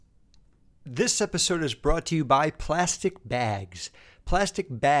This episode is brought to you by plastic bags. Plastic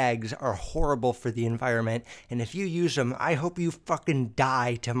bags are horrible for the environment, and if you use them, I hope you fucking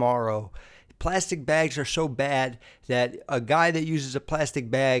die tomorrow. Plastic bags are so bad that a guy that uses a plastic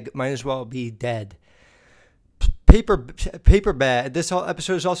bag might as well be dead. Paper bag. This whole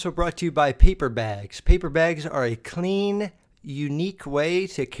episode is also brought to you by paper bags. Paper bags are a clean, unique way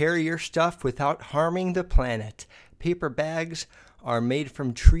to carry your stuff without harming the planet. Paper bags are made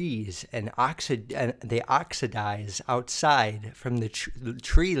from trees and they oxidize outside from the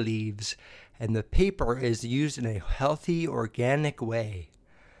tree leaves, and the paper is used in a healthy, organic way.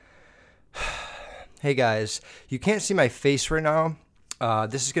 Hey guys, you can't see my face right now.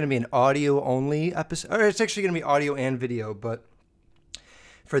 This is going to be an audio only episode, or it's actually going to be audio and video, but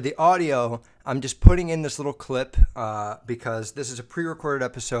for the audio, I'm just putting in this little clip because this is a pre-recorded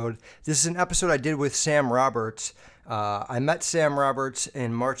episode. This is an episode I did with Sam Roberts. I met Sam Roberts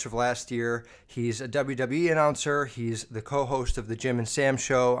in March of last year. He's a WWE announcer. He's the co-host of the Jim and Sam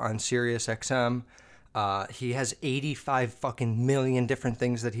show on Sirius XM. He has 85 fucking million different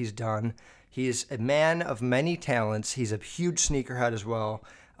things that he's done. He's a man of many talents. He's a huge sneakerhead as well.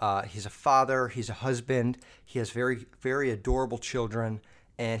 He's a father. He's a husband. He has very, very adorable children.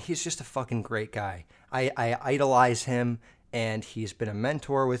 And he's just a fucking great guy. I idolize him, and he's been a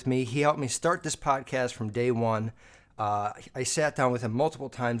mentor with me. He helped me start this podcast from day one. I sat down with him multiple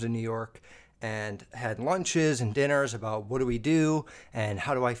times in New York and had lunches and dinners about what do we do and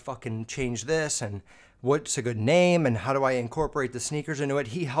how do I fucking change this and what's a good name and how do I incorporate the sneakers into it.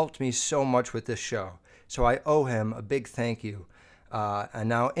 He helped me so much with this show. So I owe him a big thank you. And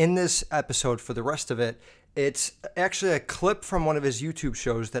now in this episode, for the rest of it, it's actually a clip from one of his YouTube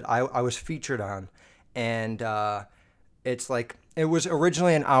shows that I was featured on. And it's like, it was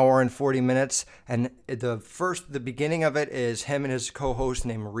originally an hour and 40 minutes. And the beginning of it is him and his co-host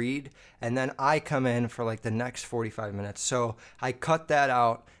named Reed. And then I come in for like the next 45 minutes. So I cut that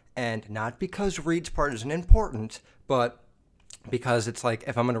out. And not because Reed's part isn't important, but because it's like,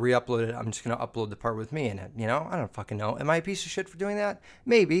 if I'm going to re-upload it, I'm just going to upload the part with me in it. You know, I don't fucking know. Am I a piece of shit for doing that?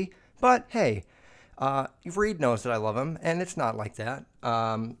 Maybe. But hey, Reed knows that I love him, and it's not like that.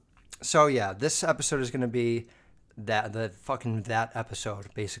 So yeah, this episode is going to be that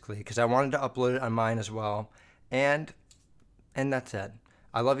episode, basically, because I wanted to upload it on mine as well. And that's it.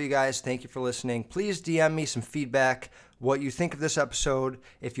 I love you guys. Thank you for listening. Please DM me some feedback, what you think of this episode.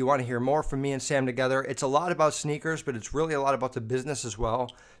 If you want to hear more from me and Sam together, it's a lot about sneakers, but it's really a lot about the business as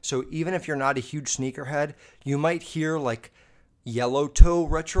well. So even if you're not a huge sneakerhead, you might hear like yellow toe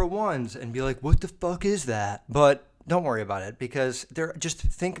retro ones and be like, what the fuck is that? But don't worry about it, because just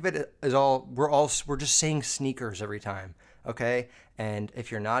think of it as we're just saying sneakers every time, okay? And if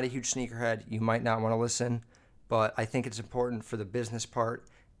you're not a huge sneakerhead, you might not want to listen, but I think it's important for the business part,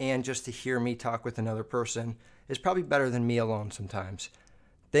 and just to hear me talk with another person is probably better than me alone sometimes.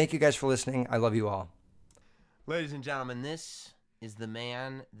 Thank you guys for listening. I love you all. Ladies and gentlemen, this is the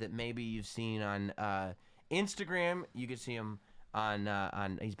man that maybe you've seen on Instagram. You can see him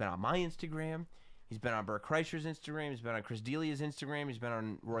on he's been on my Instagram. He's been on Bert Kreischer's Instagram. He's been on Chris D'Elia's Instagram. He's been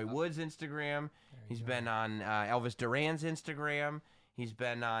on Roy Wood's Instagram. He's been on Elvis Duran's Instagram. He's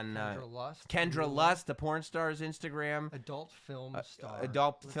been on Kendra Lust, the porn star's Instagram. Adult film star.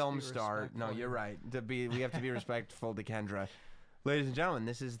 Adult film star. No, you're right. We have to be respectful to Kendra. Ladies and gentlemen,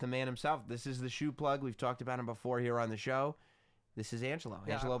 this is the man himself. This is the shoe plug. We've talked about him before here on the show. This is Angelo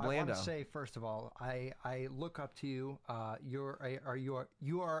Blando. I want to say, first of all, I look up to you.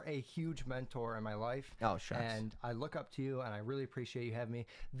 You are a huge mentor in my life. Oh, shucks. And I look up to you, and I really appreciate you having me.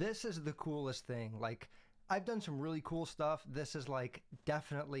 This is the coolest thing. Like, I've done some really cool stuff. This is like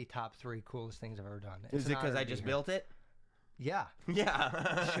definitely top 3 coolest things I've ever done. Is it because I just built it? Yeah.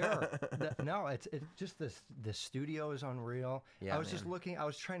 Yeah. Sure. No, it's just the studio is unreal. Yeah, I was just looking. I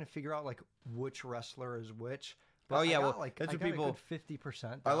was trying to figure out like which wrestler is which. But oh yeah, well, that's I what got people. A good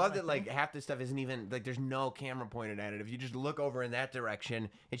 50%. I love that like half this stuff isn't even like there's no camera pointed at it. If you just look over in that direction,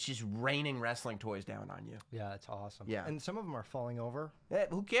 it's just raining wrestling toys down on you. Yeah, it's awesome. Yeah, and some of them are falling over. Yeah,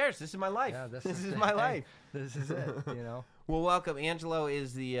 who cares? This is my life. Yeah, this is my life. This is it. You know. Well, welcome. Angelo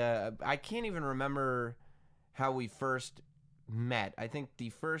is the. I can't even remember how we first met. I think the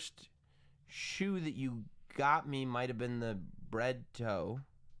first shoe that you got me might have been the Bread Toe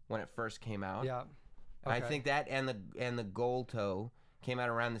when it first came out. Yeah. Okay. I think that and the Gold Toe came out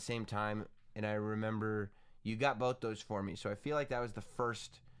around the same time, and I remember you got both those for me. So I feel like that was the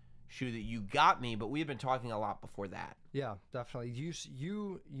first shoe that you got me, but we had been talking a lot before that. Yeah, definitely.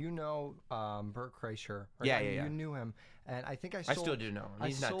 You know Bert Kreischer. Right? Yeah. You knew him, and I think I still do know him.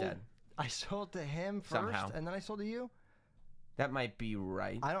 He's not dead. I sold to him first, somehow, and then I sold to you. That might be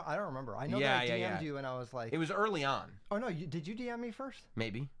right. I don't remember. I know Yeah, that I yeah, DM'd you and I was like, It was early on, oh no, did you DM me first?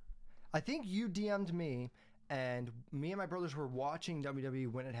 maybe. I think you DM'd me, and me and my brothers were watching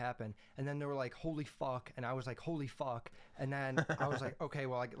WWE when it happened, and then they were like, "Holy fuck!" and I was like, "Holy fuck!" and then I was like, "Okay,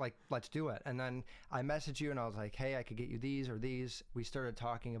 well, like let's do it." And then I messaged you, and I was like, "Hey, I could get you these or these." We started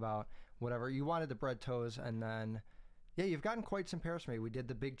talking about whatever you wanted, the bread toes, and then. Yeah, you've gotten quite some pairs from me. We did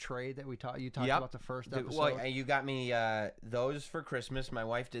the big trade that you talked about the first episode. Well, you got me those for Christmas. My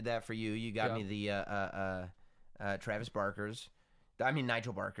wife did that for you. You got me the Travis Barkers. I mean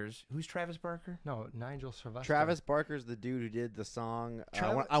Nigel Barkers. Who's Travis Barker? No, Nigel Sylvester. Travis Barker's the dude who did the song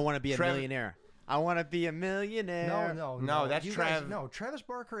I Want to Be a Millionaire. I want to be a millionaire. No, that's Travis. No, Travis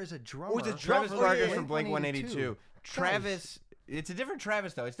Barker is a drummer. Oh, it's a Travis drummer. Barker's Yeah. from Blink-182. Travis. It's a different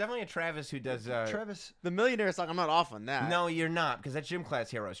Travis, though. It's definitely a Travis who does... Travis. The millionaire song, I'm not off on that. No, you're not, because that's Gym Class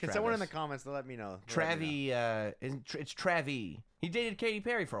Heroes, Can Travis. someone in the comments to let me know? It's Travi. He dated Katy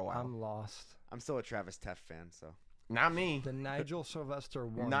Perry for a while. I'm lost. I'm still a Travis Teff fan, so. Not me. The Nigel Sylvester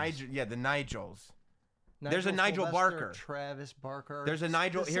one. The Nigels. There's a Nigel Barker. Travis Barker. There's a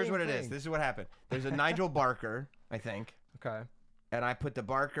Nigel... Here's what it is. This is what happened. There's a Nigel Barker, I think. Okay. And I put the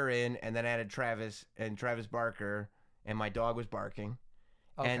Barker in and then added Travis and Travis Barker, and my dog was barking.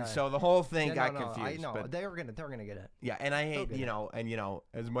 Okay. And so the whole thing got confused. I know. But They were gonna get it. yeah, and I hate,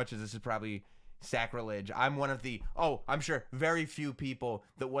 as much as this is probably sacrilege, I'm one of the, I'm sure very few people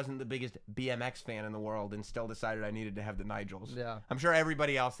that wasn't the biggest BMX fan in the world and still decided I needed to have the Nigels. Yeah. I'm sure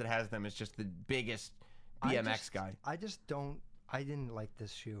everybody else that has them is just the biggest BMX guy. I just don't. I didn't like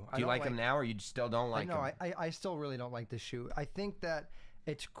this shoe. Do you like them now, or you still don't like them? No, I still really don't like this shoe. I think that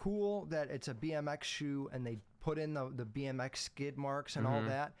it's cool that it's a BMX shoe and they put in the BMX skid marks and all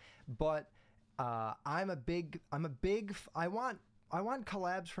that, but I want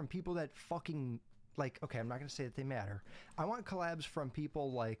collabs from people that fucking like. Okay, I'm not gonna say that they matter. I want collabs from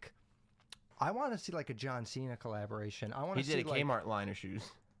people like. I want to see like a John Cena collaboration. I want to see He did a Kmart line of shoes.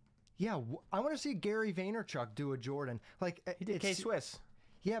 Yeah, I want to see Gary Vaynerchuk do a Jordan. Like He did K-Swiss.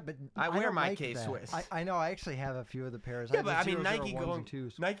 Yeah, but I wear don't my like K-Swiss. that. I know. I actually have a few of the pairs. Yeah, but I mean,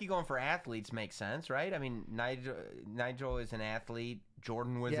 001s Nike going for athletes makes sense, right? I mean, Nigel is an athlete.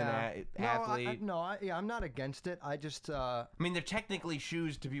 Jordan was an athlete. I'm not against it. I just. I mean, they're technically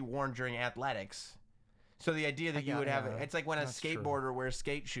shoes to be worn during athletics. So the idea that you would have it's like when a skateboarder wears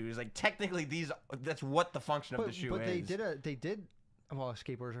skate shoes. Like technically, that's what the function of the shoe is. But they did. Well,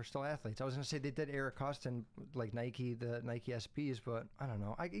 skateboarders are still athletes. I was gonna say they did Eric Costin like Nike, the Nike SBs, but I don't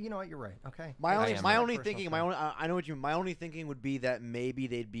know. You know what? You're right. Okay. My only thinking would be that maybe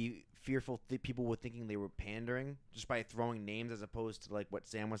they'd be fearful people were thinking they were pandering just by throwing names as opposed to like what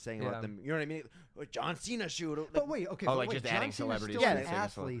Sam was saying about them. You know what I mean? John Cena shoe. But wait, okay. Just John adding Cena's celebrities. still an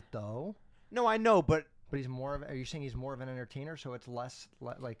athlete though. No, I know, but he's more of. Are you saying he's more of an entertainer? So it's less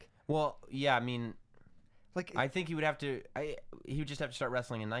like. Well, yeah. I mean. Like, I think he would have to. He would just have to start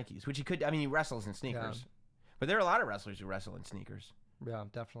wrestling in Nikes, which he could. I mean, he wrestles in sneakers, but there are a lot of wrestlers who wrestle in sneakers. Yeah,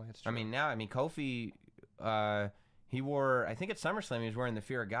 definitely, it's true. I mean, Kofi, he wore. I think at SummerSlam he was wearing the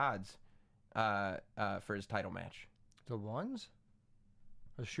Fear of Gods, for his title match. The ones,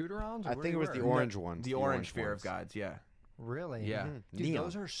 the shoot-arounds. I think it was the orange ones. The orange Fear of Gods. Yeah. Really? Yeah. Dude,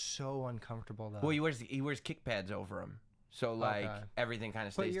 those are so uncomfortable though. Well, he wears kick pads over them. So like everything kind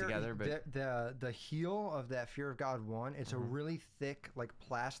of stays together, but the heel of that Fear of God one, it's a really thick like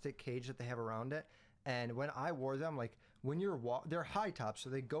plastic cage that they have around it. And when I wore them, like when you're they're high tops, so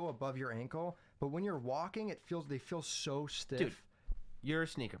they go above your ankle. But when you're walking, they feel so stiff. Dude, you're a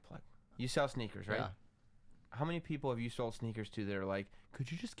sneaker plug. You sell sneakers, right? Yeah. How many people have you sold sneakers to that are like, could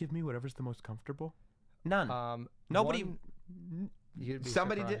you just give me whatever's the most comfortable? None. Nobody. You'd be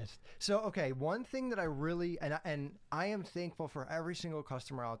Somebody surprised. did. So okay, one thing that I really and I am thankful for every single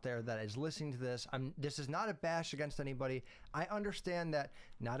customer out there that is listening to this. This is not a bash against anybody. I understand that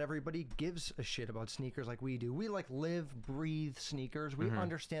not everybody gives a shit about sneakers like we do. We like live, breathe sneakers. We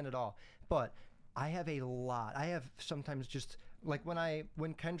understand it all. But I have a lot. I have sometimes just like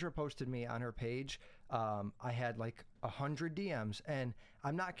when Kendra posted me on her page, I had like 100 DMs, and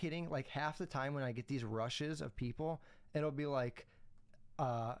I'm not kidding. Like half the time when I get these rushes of people, it'll be like.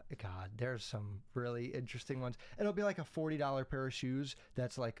 God, there's some really interesting ones. It'll be like a $40 pair of shoes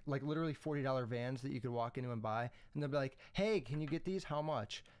that's like literally $40 Vans that you could walk into and buy, and they'll be like, "Hey, can you get these? How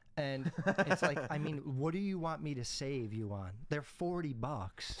much?" And it's like, I mean, what do you want me to save you on? They're $40.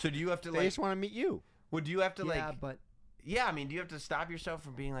 So do you have to they just want to meet you? Would you have to but. Yeah, I mean, do you have to stop yourself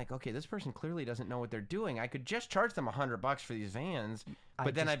from being like, okay, this person clearly doesn't know what they're doing. I could just charge them $100 for these Vans,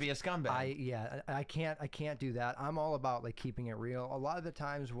 but then I'd be a scumbag. I can't do that. I'm all about like keeping it real. A lot of the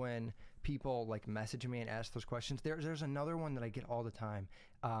times when people like message me and ask those questions. There's another one that I get all the time.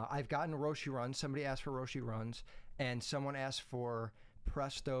 I've gotten Roshi runs. Somebody asked for Roshi runs, and someone asked for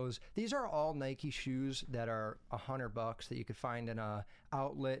Prestos. These are all Nike shoes that are $100 that you could find in a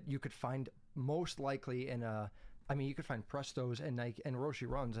outlet. You could find most likely in a, I mean, you could find Prestos and Nike and Roshi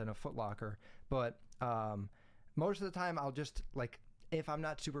runs in a Foot Locker, but most of the time I'll just like, if I'm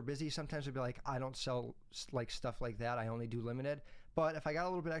not super busy, sometimes I'll be like, I don't sell like stuff like that. I only do limited. But if I got a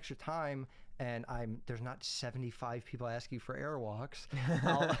little bit extra time and there's not 75 people asking for Airwalks,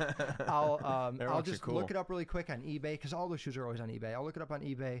 I'll just look it up really quick on eBay, because all those shoes are always on eBay. I'll look it up on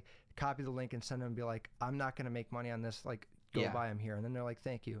eBay, copy the link, and send them and be like, I'm not going to make money on this. Like, go buy them here. And then they're like,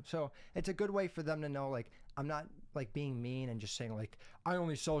 thank you. So it's a good way for them to know, like, I'm not like being mean and just saying like, I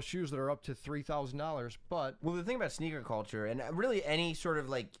only sell shoes that are up to $3,000. But well, the thing about sneaker culture and really any sort of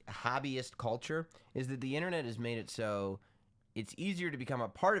like hobbyist culture is that the internet has made it so it's easier to become a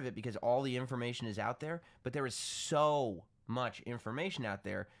part of it because all the information is out there. But there is so much information out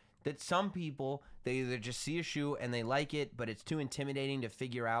there that some people, they either just see a shoe and they like it, but it's too intimidating to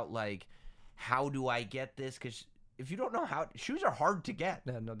figure out like, how do I get this? Because if you don't know how, shoes are hard to get.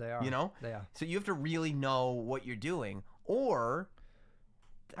 Yeah, no, they are. You know? They are. So you have to really know what you're doing. Or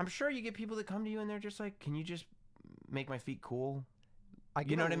I'm sure you get people that come to you and they're just like, can you just make my feet cool?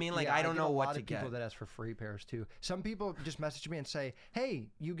 You know what I mean? Like, I don't know what to get. People that ask for free pairs too. Some people just message me and say, hey,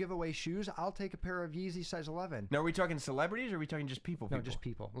 you give away shoes, I'll take a pair of Yeezy size 11. Now, are we talking celebrities or are we talking just people? No, just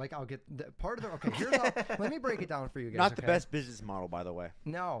people. Like, I'll get part of the, okay, here's how, let me break it down for you guys. Not the best business model, by the way.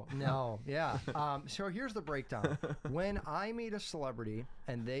 No, yeah. So here's the breakdown. When I meet a celebrity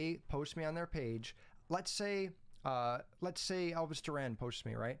and they post me on their page, let's say Elvis Duran posts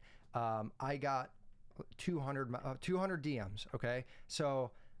me, right? I got 200 DMs, okay? So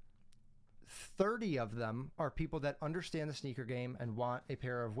 30 of them are people that understand the sneaker game and want a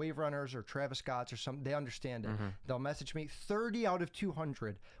pair of Wave Runners or Travis Scotts or something. They understand it. They'll message me. 30 out of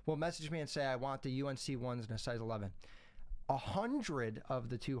 200 will message me and say, I want the UNC ones in a size 11. 100 of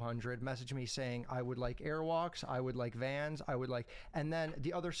the 200 message me saying, I would like Airwalks, I would like Vans, I would like, and then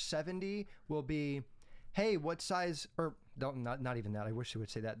the other 70 will be, hey, what size, or not even that. I wish they would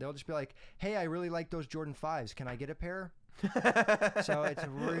say that. They'll just be like, hey, I really like those Jordan 5s. Can I get a pair? So it's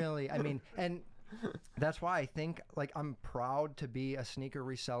really, I mean, and that's why I think like I'm proud to be a sneaker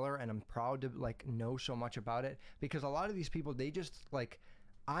reseller and I'm proud to like know so much about it, because a lot of these people, they just like,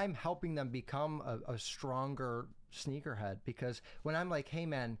 I'm helping them become a stronger sneakerhead, because when I'm like, hey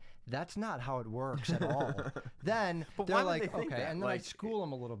man, that's not how it works at all, then they're like, okay, that? And then like, I school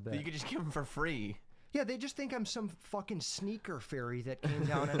them a little bit. You could just give them for free. Yeah, they just think I'm some fucking sneaker fairy that came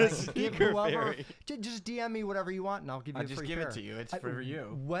down and I can give whoever. Just DM me whatever you want and I'll give you a free pair. I'll just give it to you. It's for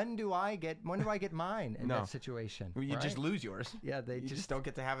you. When do I get mine in that situation? You just lose yours. Yeah, you just don't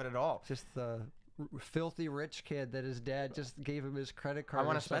get to have it at all. Just the filthy rich kid that his dad just gave him his credit card. I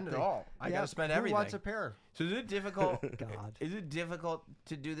want to spend it all. I got to spend everything. Who wants a pair? So is it difficult? God. Is it difficult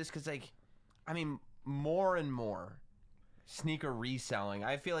to do this? Because like, I mean, more and more sneaker reselling,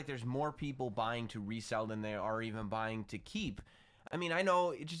 I feel like there's more people buying to resell than they are even buying to keep. I mean, I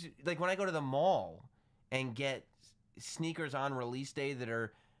know it just like when I go to the mall and get sneakers on release day that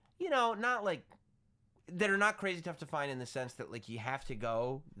are, you know, not like that are not crazy tough to find in the sense that like you have to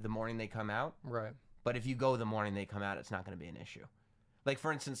go the morning they come out. Right. But if you go the morning they come out, it's not going to be an issue. Like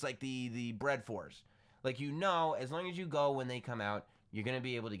for instance, like the bread fours. Like, you know, as long as you go when they come out, you're going to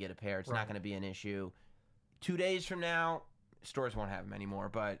be able to get a pair. It's not going to be an issue. 2 days from now, stores won't have them anymore,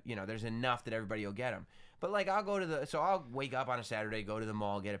 but you know, there's enough that everybody will get them. But like, I'll wake up on a Saturday, go to the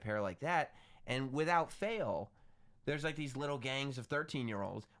mall, get a pair like that, and without fail, there's like these little gangs of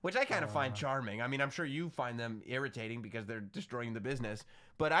 13-year-olds, which I kind of find charming. I mean, I'm sure you find them irritating because they're destroying the business,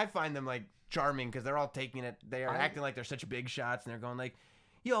 but I find them like charming because they're all taking it. They are acting like they're such big shots, and they're going like,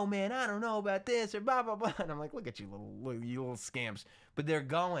 yo man, I don't know about this or blah blah blah, and I'm like, look at you little scamps. But they're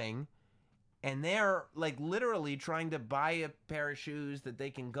going. And they're like literally trying to buy a pair of shoes that they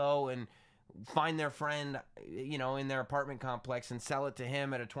can go and find their friend, you know, in their apartment complex and sell it to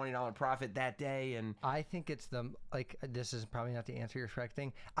him at a $20 profit that day. And I think it's like, this is probably not the answer you're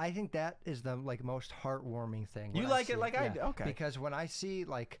expecting. I think that is the like most heartwarming thing. You like it like I do? Okay. Because when I see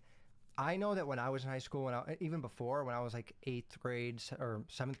like, I know that when I was in high school, even before, when I was like 8th grade or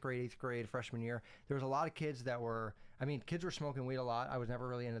 7th grade, 8th grade, freshman year, there was a lot of kids that were, I mean, kids were smoking weed a lot. I was never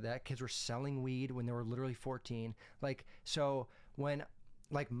really into that. Kids were selling weed when they were literally 14. Like, so when,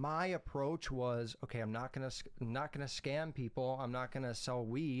 like, my approach was, okay, I'm not gonna scam people. I'm not gonna sell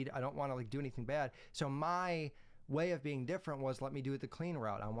weed. I don't want to like do anything bad. So my way of being different was, let me do it the clean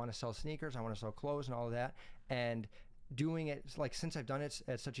route. I want to sell sneakers. I want to sell clothes and all of that. And doing it like since I've done it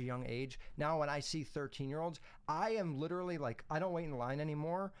at such a young age. Now when I see 13-year-olds, I am literally like, I don't wait in line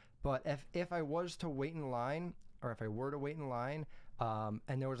anymore. But if I was to wait in line, or if I were to wait in line,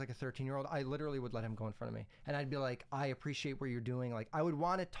 and there was like a 13-year-old, I literally would let him go in front of me, and I'd be like, I appreciate what you're doing. Like I would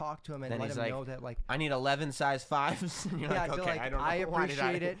want to talk to him and Then let he's him like, know that like, I need 11 size 5s. And you're yeah, like, I'd be okay, like, I don't know. I why did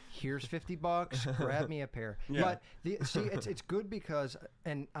appreciate it. Here's $50. Grab me a pair. Yeah. But see, it's good because,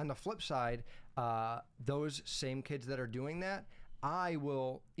 and on the flip side, those same kids that are doing that, I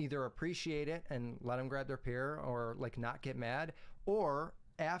will either appreciate it and let them grab their pair, or like not get mad, or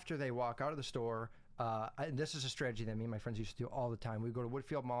after they walk out of the store. And this is a strategy that me and my friends used to do all the time. We go to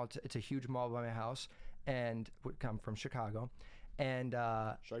Woodfield Mall. It's a huge mall by my house, and we come from Chicago. And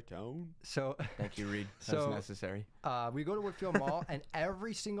Chi-town. so Thank you, Reed. That's So- necessary. we go to Woodfield Mall, and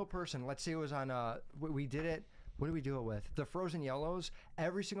every single person, let's say it was on, we did it, what did we do it with? The Frozen Yellows.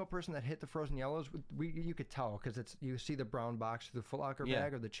 Every single person that hit the Frozen Yellows, you could tell because you see the brown box through the Foot Locker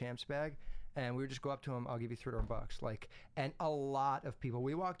bag or the Champs bag. And we would just go up to him, I'll give you $300. Like, and a lot of people,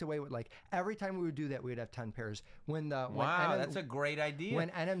 we walked away with like, every time we would do that, we would have 10 pairs. When That's a great idea. When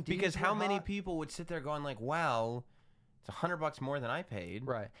NMDs because how were many hot- people would sit there going like, well, it's $100 more than I paid.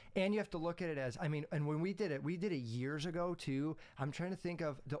 Right. And you have to look at it as, I mean, and when we did it years ago too. I'm trying to think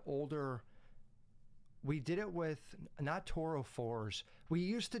of the older, we did it with not Toro 4s. We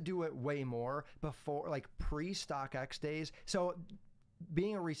used to do it way more before, like pre-StockX days. So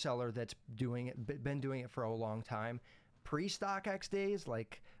being a reseller that's been doing it for a long time, pre-StockX days,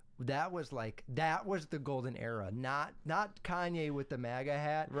 like that was the golden era. Not Kanye with the MAGA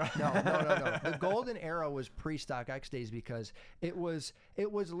hat. Right. No. The golden era was pre-StockX days because it was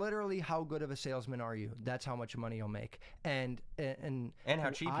literally how good of a salesman are you? That's how much money you'll make. And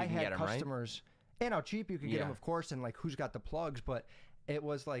how cheap you I can had get 'em, right? customers, and how cheap you could get them, of course, and like who's got the plugs. But it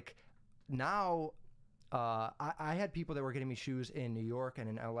was like now. I had people that were getting me shoes in New York and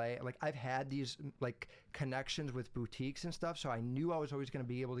in LA. Like I've had these like connections with boutiques and stuff, so I knew I was always going to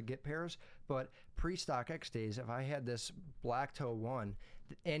be able to get pairs. But pre-StockX days, if I had this black toe one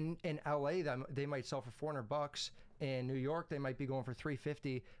in LA, they might sell for $400. In New York, they might be going for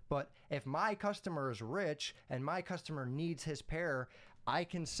 $350. But if my customer is rich and my customer needs his pair, I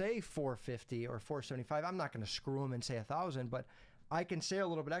can say $450 or $475. I'm not going to screw him and say $1,000, but I can say a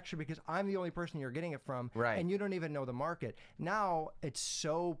little bit extra because I'm the only person you're getting it from, right? And you don't even know the market. Now it's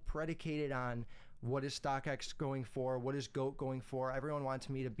so predicated on what is StockX going for, what is GOAT going for. Everyone wants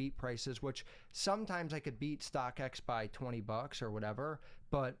me to beat prices, which sometimes I could beat StockX by $20 or whatever.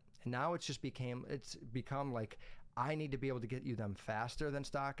 But now it's become like I need to be able to get you them faster than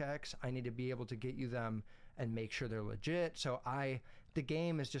StockX. I need to be able to get you them and make sure they're legit. So the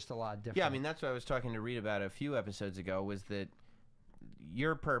game is just a lot different. Yeah, I mean that's what I was talking to Reed about a few episodes ago. Was that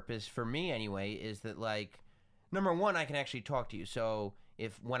your purpose, for me anyway, is that like, number one, I can actually talk to you. So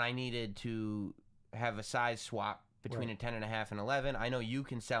when I needed to have a size swap between a 10.5 and 11, I know you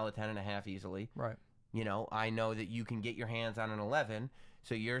can sell a 10.5 easily. Right. You know, I know that you can get your hands on an 11.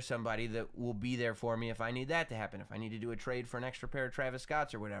 So you're somebody that will be there for me if I need that to happen. If I need to do a trade for an extra pair of Travis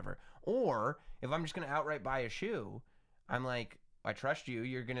Scotts or whatever. Or if I'm just going to outright buy a shoe, I'm like, I trust you.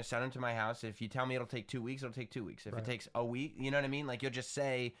 You're going to send them to my house. If you tell me it'll take 2 weeks, it'll take 2 weeks. If it takes a week, you know what I mean? Like you'll just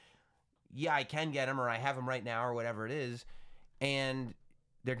say, yeah, I can get them or I have them right now or whatever it is. And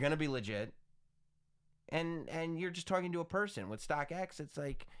they're going to be legit. And you're just talking to a person. With StockX, it's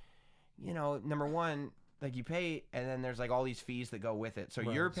like, you know, number one, like you pay and then there's like all these fees that go with it. So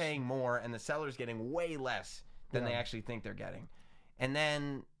you're paying more and the seller's getting way less than they actually think they're getting. And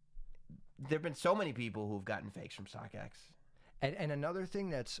then there've been so many people who've gotten fakes from StockX. And another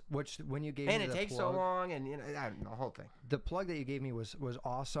thing when you gave me the it takes plug, so long, and you know the whole thing. The plug that you gave me was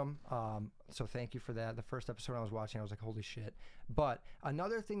awesome. So thank you for that. The first episode I was watching, I was like, holy shit. But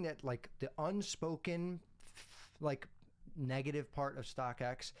another thing that like the unspoken, like negative part of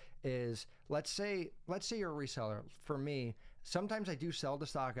StockX is let's say you're a reseller. For me, sometimes I do sell to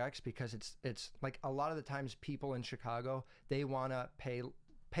StockX because it's like a lot of the times people in Chicago, they want to pay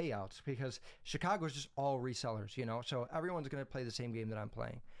payouts because Chicago is just all resellers, you know, so everyone's going to play the same game that I'm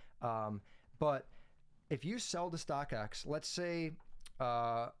playing. But if you sell to StockX, let's say,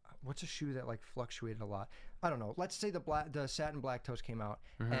 what's a shoe that like fluctuated a lot? I don't know. Let's say the satin black toes came out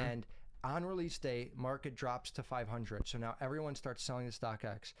and on release day, market drops to 500. So now everyone starts selling to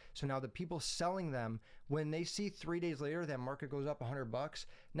StockX. So now the people selling them, when they see 3 days later that market goes up $100,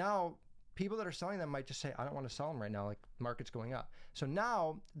 now people that are selling them might just say, I don't want to sell them right now. Like market's going up. So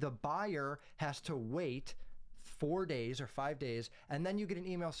now the buyer has to wait 4 days or 5 days. And then you get an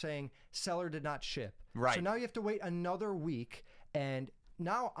email saying seller did not ship. Right. So now you have to wait another week. And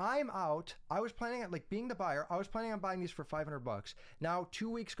now I'm out. I was planning on, like, being the buyer, I was planning on buying these for $500. Now 2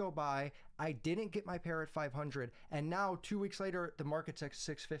 weeks go by, I didn't get my pair at 500, and now 2 weeks later the market's at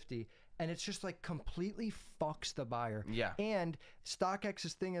 650, and it's just like completely fucks the buyer. Yeah. And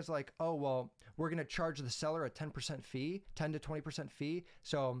StockX's thing is like, oh well, we're gonna charge the seller a 10% fee, 10 to 20% fee.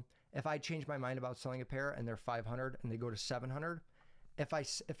 So if I change my mind about selling a pair and they're 500 and they go to 700, if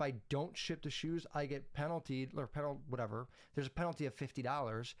I don't ship the shoes, I get penaltied or whatever. There's a penalty of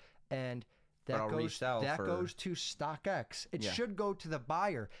 $50, and that goes to StockX. It should go to the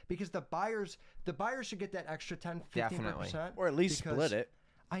buyer, because the buyers should get that extra 10-15%, or at least split it.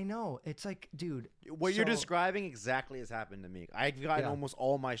 I know. It's like, dude, what you're describing exactly has happened to me. I've gotten almost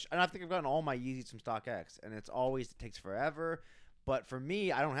all my and I think I've gotten all my Yeezys from StockX, and it takes forever. But for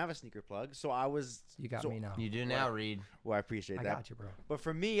me, I don't have a sneaker plug, so I was. You got me now. You do now, Reed. Well, I appreciate that. I got you, bro. But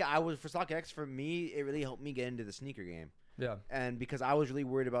for me, for StockX. For me, it really helped me get into the sneaker game. Yeah. And because I was really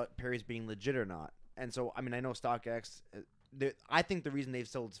worried about pairs being legit or not, and so I mean, I know StockX. I think the reason they've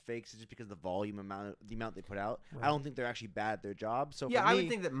sold fakes is just because the amount they put out. Right. I don't think they're actually bad at their job. So yeah, I would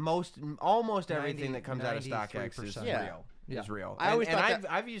think that almost everything that comes out of StockX is real. Yeah. Is real.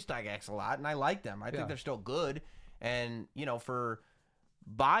 I've used StockX a lot, and I like them. I think they're still good. And, you know, for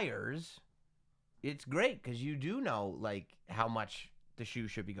buyers, it's great because you do know, like, how much the shoe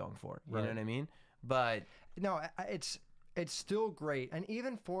should be going for. You know what I mean? But no, it's still great. And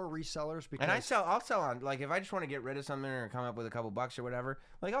even for resellers, because and I'll sell on, like, if I just want to get rid of something or come up with a couple bucks or whatever,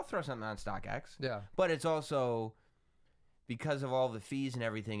 like, I'll throw something on StockX. Yeah. But it's also because of all the fees and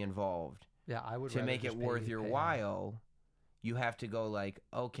everything involved. Yeah, I would to make it worth your while. You have to go like,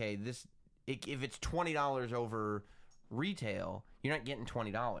 okay, if it's $20 over retail, you're not getting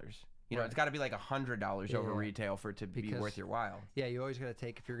 $20. You know, it's got to be like $100 over retail for it to be worth your while. Yeah, you always got to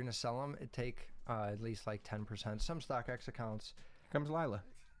take, if you're going to sell them, at least like 10%. Some StockX accounts. Here comes Lila.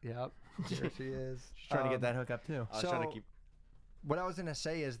 Yep, here she is. She's trying to get that hook up too. What I was going to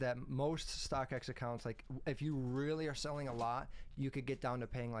say is that most StockX accounts, like, if you really are selling a lot, you could get down to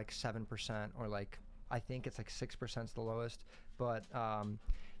paying like 7%, or like, I think it's like 6% is the lowest. But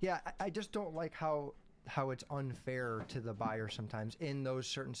yeah, I just don't like how it's unfair to the buyer sometimes in those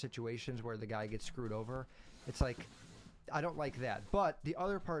certain situations where the guy gets screwed over. It's like, I don't like that. But the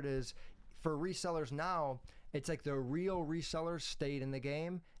other part is, for resellers now, it's like the real resellers stayed in the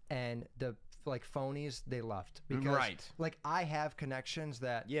game, and the like phonies, they left. Because like, I have connections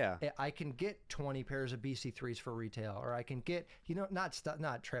that I can get 20 pairs of BC3s for retail, or I can get, you know, not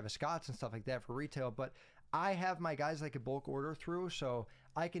Travis Scott's and stuff like that for retail, but I have my guys like a bulk order through, so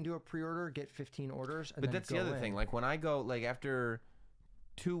I can do a pre-order, get 15 orders, and but that's the other thing. Like, when I go, like, after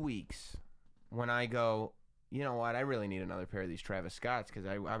 2 weeks, when I go, you know what, I really need another pair of these Travis Scotts because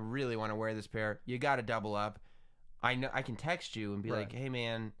I really want to wear this pair. You got to double up. I know I can text you and be like, hey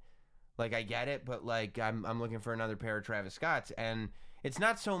man, like, I get it, but like, I'm looking for another pair of Travis Scotts, and it's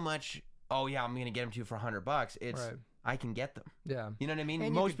not so much, oh yeah, I'm gonna get them to you for $100. It's I can get them. Yeah. You know what I mean?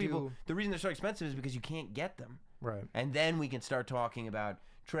 And most people, the reason they're so expensive is because you can't get them. Right. And then we can start talking about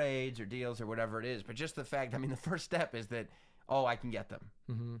trades or deals or whatever it is. But just the fact, I mean, the first step is that, oh, I can get them.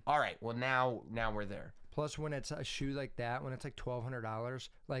 Mm-hmm. All right. Well, now we're there. Plus, when it's a shoe like that, when it's like $1,200,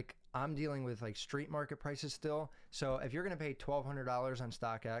 like, I'm dealing with like street market prices still. So if you're gonna pay $1,200 on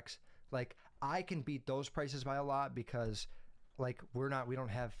StockX, like, I can beat those prices by a lot because, like, we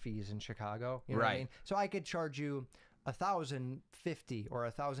don't have fees in Chicago. You know what I mean? So I could charge you $1,050 or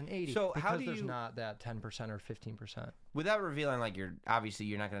 $1,080. So because how do there's you, not that 10% or 15%. Without revealing, like, obviously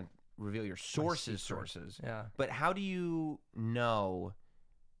you're not going to reveal your sources. Yeah. But how do you know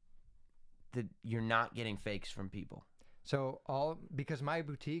that you're not getting fakes from people? So because my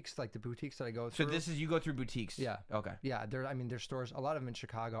boutiques, like the boutiques that I go through. So you go through boutiques. Yeah. Okay. Yeah. There's stores, a lot of them in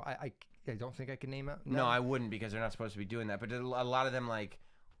Chicago. I don't think I can name it. No, I wouldn't, because they're not supposed to be doing that. But a lot of them, like,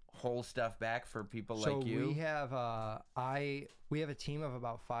 hold stuff back for people like you. So we have a team of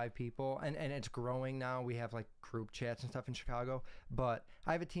about 5 people, and it's growing now. We have like group chats and stuff in Chicago, but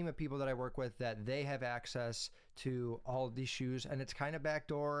I have a team of people that I work with that they have access to all of these shoes, and it's kind of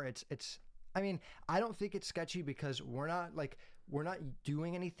backdoor. I mean, I don't think it's sketchy because we're not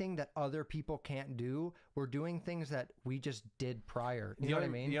doing anything that other people can't do. We're doing things that we just did prior. You know what I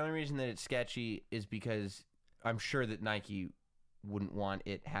mean? The only reason that it's sketchy is because I'm sure that Nike wouldn't want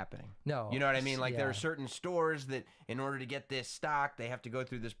it happening. No. You know what I mean? Like, there are certain stores that in order to get this stock, they have to go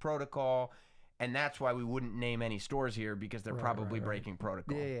through this protocol, and that's why we wouldn't name any stores here, because they're probably breaking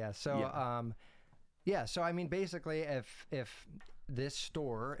protocol. Yeah. So, so I mean, basically, if this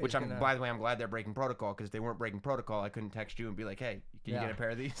store Which by the way, I'm glad they're breaking protocol, because if they weren't breaking protocol, I couldn't text you and be like, hey, can you get a pair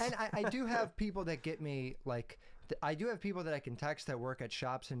of these? And I do have people that get me, like, I do have people that I can text that work at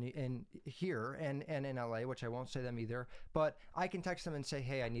shops in here and in LA, which I won't say them either. But I can text them and say,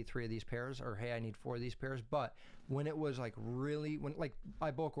 hey, I need 3 of these pairs, or hey, I need 4 of these pairs. But when it was like really, when like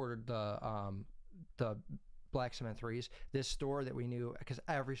I bulk ordered the black cement 3s, this store that we knew, because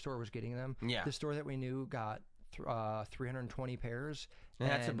every store was getting them. Yeah. The store that we knew got 320 pairs. And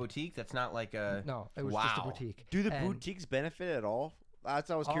that's a boutique. That's not like a. No, it was just a boutique. Do the boutiques benefit at all? That's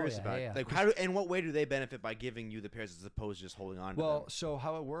what I was curious about. Yeah. Like, in what way do they benefit by giving you the pairs as opposed to just holding on to them? Well, so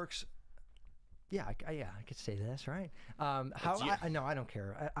how it works. Yeah, I could say this, right? No, I don't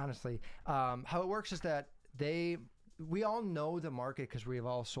care. Honestly, how it works is that we all know the market because we've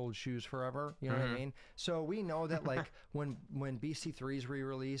all sold shoes forever. You know what I mean? So we know that like when BC3s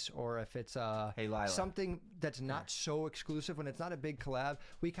re-release, or if it's something that's not so exclusive, when it's not a big collab,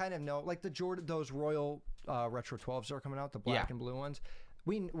 we kind of know, like the Jordan, those Royal Retro 12s are coming out, the black and blue ones.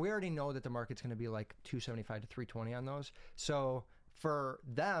 We already know that the market's going to be like $275 to $320 on those. So for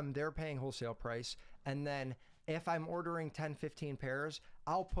them, they're paying wholesale price, and then if I'm ordering 10, 15 pairs,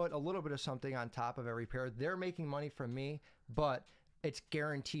 I'll put a little bit of something on top of every pair. They're making money from me, but it's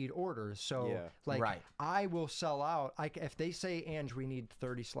guaranteed orders. So I will sell out. If they say, Ange, we need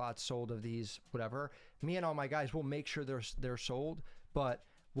 30 slots sold of these, whatever, me and all my guys will make sure they're sold, but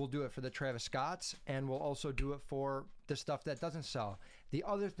we'll do it for the Travis Scotts, and we'll also do it for the stuff that doesn't sell. The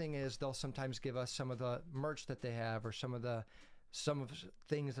other thing is they'll sometimes give us some of the merch that they have, or some of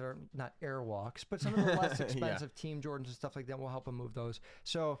things that are not Airwalks, but some of the less expensive Team Jordans and stuff like that. We'll help them move those.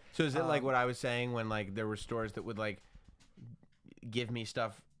 So is it like what I was saying, when like there were stores that would like give me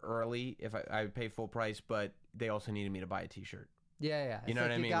stuff early if I pay full price, but they also needed me to buy a T-shirt? Yeah. You know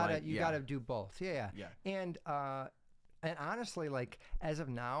what I mean? You gotta do both. Yeah. And honestly, like as of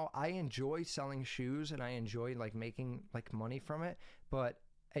now, I enjoy selling shoes and I enjoy like making like money from it, but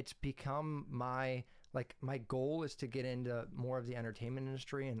it's become my goal is to get into more of the entertainment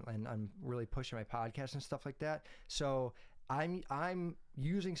industry, and I'm really pushing my podcast and stuff like that. So I'm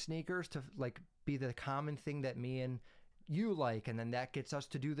using sneakers to like be the common thing that me and you like, and then that gets us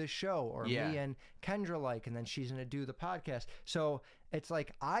to do this show, or me and Kendra like, and then she's gonna do the podcast. So it's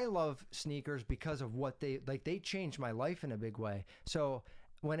like I love sneakers because of what they changed my life in a big way. So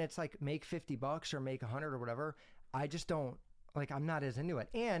when it's like make $50 or make 100 or whatever, I just don't. Like, I'm not as into it.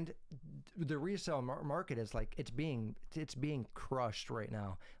 And the resale market is like, it's being crushed right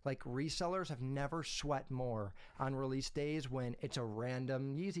now. Like, resellers have never sweat more on release days when it's a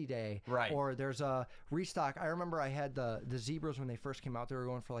random Yeezy day. Right. Or there's a restock. I remember I had the Zebras when they first came out. They were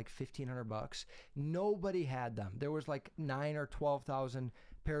going for like $1,500. Nobody had them. There was like 9,000 or 12,000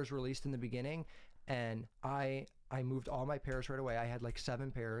 pairs released in the beginning. And I moved all my pairs right away. I had like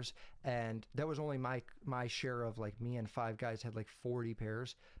 7 pairs, and that was only my share of like me and 5 guys had like 40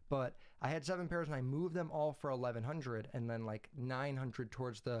 pairs. But I had 7 pairs, and I moved them all for $1,100, and then like $900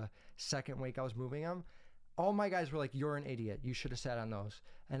 towards the second week I was moving them. All my guys were like, "You're an idiot. You should have sat on those."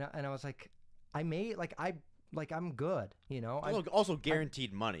 And I was like, I'm good, you know. Also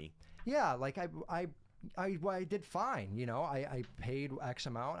guaranteed money. Yeah, like I did fine, you know. I paid X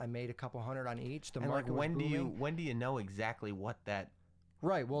amount. I made a couple hundred on each. The market was booming. When do you know exactly what that?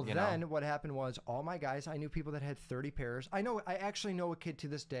 Right. Well, then what happened was all my guys, I knew people that had 30 pairs. I actually know a kid to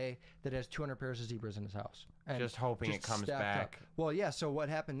this day that has 200 pairs of Zebras in his house. And just hoping it comes back. Well, yeah. So what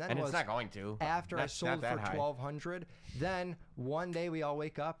happened then and was, it's not going to. After I sold for 1,200, then one day we all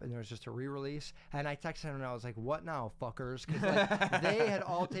wake up and there's just a re-release. And I texted him and I was like, "What now, fuckers?" Because like, they had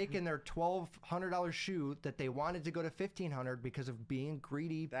all taken their $1,200 shoe that they wanted to go to $1,500 because of being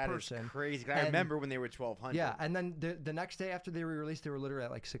greedy person. That is crazy. I remember when they were $1,200. Yeah, and then the next day after they re-released, they were literally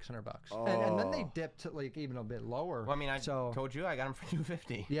at like $600. Oh. And then they dipped to like even a bit lower. Well, I mean, I told you I got them for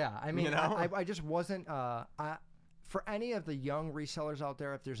 $250. Yeah, I mean, I just wasn't. For any of the young resellers out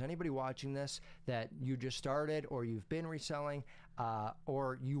there, if there's anybody watching this that you just started, or you've been reselling,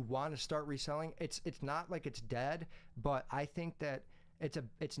 or you want to start reselling, it's not like it's dead, but I think that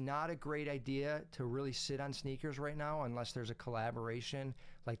it's not a great idea to really sit on sneakers right now unless there's a collaboration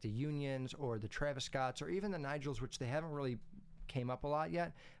like the Unions or the Travis Scotts or even the Nigels, which they haven't really came up a lot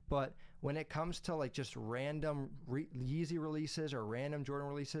yet. But when it comes to like just random Yeezy releases or random Jordan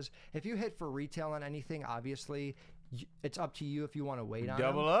releases, if you hit for retail on anything, it's up to you if you want to wait on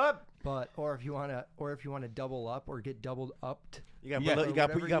double them. Up, or if you want to double up or get doubled upped. You got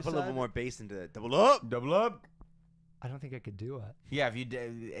to put a little bit more bass into it. Double up. I don't think I could do it. Yeah,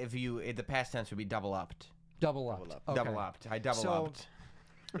 if you the past tense would be double upped. Double upped. Okay. Double upped. I double upped.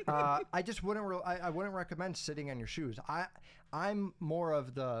 I just wouldn't. I wouldn't recommend sitting on your shoes. I'm more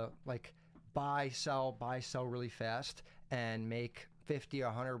of the like buy sell really fast and make 50,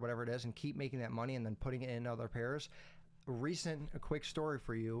 100, whatever it is, and keep making that money and then putting it in other pairs. A quick story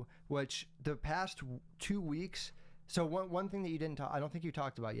for you, which the past 2 weeks. So one thing that you didn't I don't think you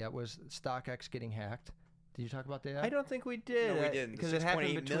talked about yet was StockX getting hacked. Did you talk about that? I don't think we did. No, we didn't. Because it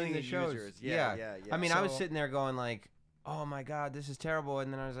happened between the shows. Users. Yeah. I mean, I was sitting there going like, oh my God, this is terrible.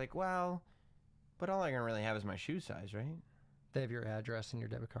 And then I was like, well, but all I'm going to really have is my shoe size, right? They have your address and your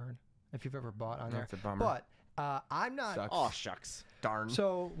debit card if you've ever bought on there. That's a bummer. But I'm not. Sucks. Oh, shucks. Darn.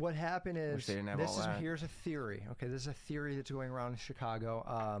 So what happened is, that. Here's a theory. Okay, this is a theory that's going around in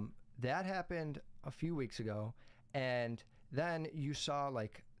Chicago. That happened a few weeks ago, and then you saw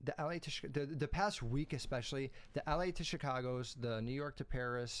like the LA to the past week especially, the LA to Chicago's, the New York to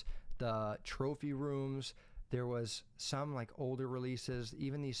Paris, the trophy rooms. There was some like older releases,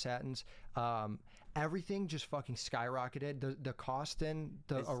 even these satins. Everything just fucking skyrocketed. The Costin,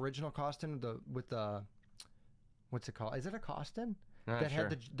 original Costin, with the what's it called? Is it a Costin that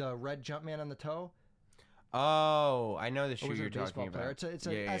had the red Jumpman on the toe? Oh, I know the shoe you're talking about. It's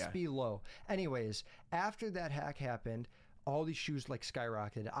an SB low. Anyways, after that hack happened, all these shoes like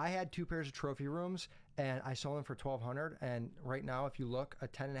skyrocketed. I had 2 pairs of trophy rooms and I sold them for $1,200. And right now, if you look, a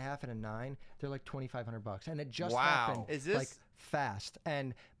 10.5 and a 9, they're like $2,500. And it just happened like fast.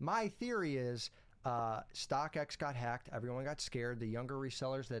 And my theory is StockX got hacked. Everyone got scared. The younger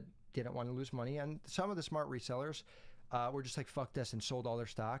resellers that didn't want to lose money, and some of the smart resellers were just like, fuck this, and sold all their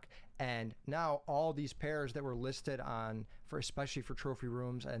stock. And now all these pairs that were listed on, especially for trophy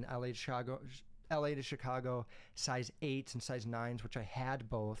rooms and LA to Chicago, size 8s and size 9s, which I had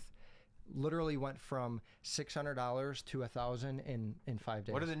both, literally went from $600 to $1,000 in 5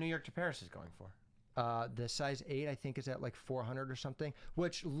 days. What are the New York to Paris going for? The size 8, I think, is at like $400 or something,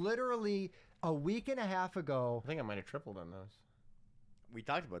 which literally a week and a half ago. I think I might have tripled on those. We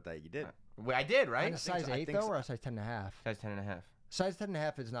talked about that. You did. I did, right? On a size 8 though, or a size 10.5? Size 10.5. Size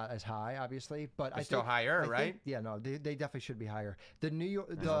 10.5 is not as high, obviously, but it's still higher, right? Yeah, no, they definitely should be higher. The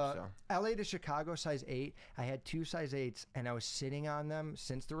LA to Chicago size 8, I had 2 size 8s, and I was sitting on them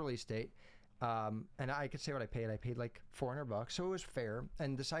since the release date. And I could say what I paid. I paid like $400, so it was fair.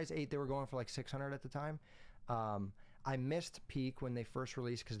 And the size 8, they were going for like $600 at the time. I missed peak when they first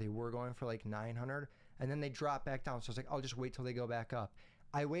released because they were going for like $900, and then they dropped back down. So I was like, I'll just wait till they go back up.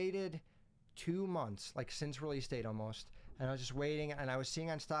 I waited 2 months, like since release date almost, and I was just waiting. And I was seeing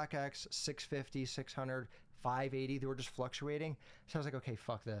on StockX 650, 600, 580. They were just fluctuating. So I was like, okay,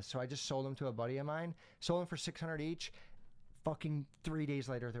 fuck this. So I just sold them to a buddy of mine. Sold them for $600 each. Fucking 3 days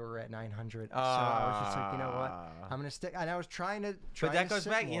later, they were at $900. So I was just like, you know what? I'm gonna stick. And I was trying to. But that goes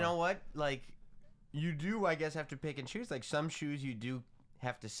back. More. You know what? Like, you do, I guess, have to pick and choose. Like some shoes, you do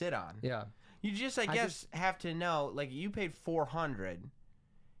have to sit on. Yeah. You just, I guess, have to know. Like you paid $400.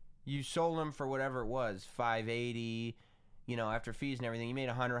 You sold them for whatever it was, $580. You know, after fees and everything, you made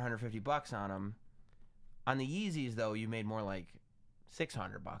 $150 on them. On the Yeezys, though, you made more like $600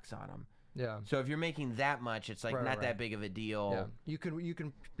 on them. Yeah. So if you're making that much, it's like not that big of a deal. Yeah. You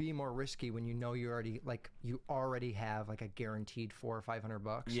can be more risky when you know you already have like a guaranteed $400 or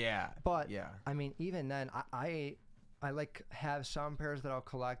 $500. Yeah. But I mean, even then, I like have some pairs that I'll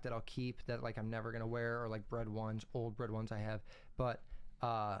collect, that I'll keep, that like I'm never gonna wear, or like old bred ones I have. But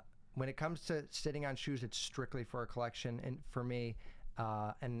when it comes to sitting on shoes, it's strictly for a collection, and for me.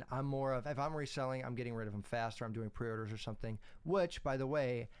 And I'm more of, if I'm reselling, I'm getting rid of them faster. I'm doing pre-orders or something. Which, by the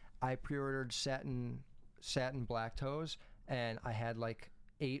way, I pre-ordered satin black toes, and I had like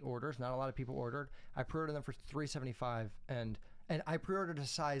 8 orders. Not a lot of people ordered. I pre-ordered them for $375, and I pre-ordered a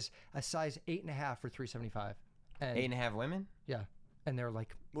size 8.5 for $375. And 8.5 women? Yeah, and they're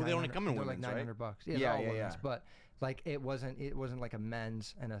like, well, they only come in women's, like $900. Right? Yeah, women's, but like it wasn't like a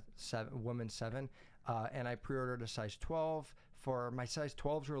men's and a women's 7. And I pre-ordered a size 12. For my size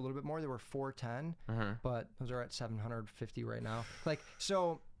 12s were a little bit more. They were $410, but those are at $750 right now. Like,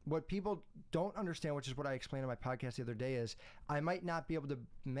 so what people don't understand, which is what I explained on my podcast the other day, is I might not be able to,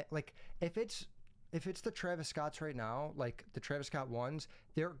 like, if it's the Travis Scotts right now, like the Travis Scott ones,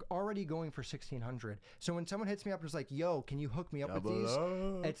 they're already going for $1,600. So when someone hits me up and is like, "Yo, can you hook me up with these?"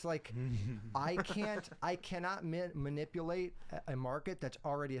 It's like I cannot manipulate a market that's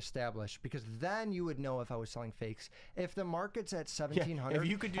already established, because then you would know if I was selling fakes. If the market's at $1,700, if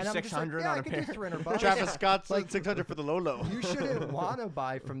you could do $600 on a pair, $300. Travis Scott's like $600 for the low. You shouldn't want to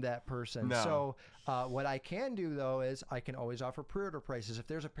buy from that person. No. So what I can do though is I can always offer pre-order prices. If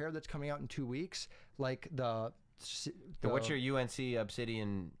there's a pair that's coming out in 2 weeks, like what's your UNC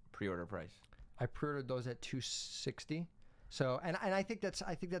Obsidian pre-order price? I pre-ordered those at $260. So and I think that's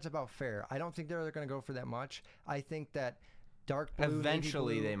about fair. I don't think they're going to go for that much. I think that dark blue,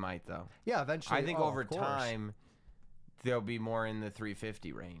 eventually navy blue, they might though. Yeah, eventually. I think over time they'll be more in the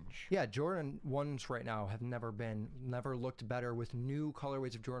 350 range. Yeah, Jordan 1s right now have never looked better with new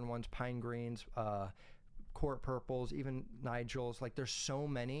colorways of Jordan 1s, pine greens, court purples, even Nigels. Like, there's so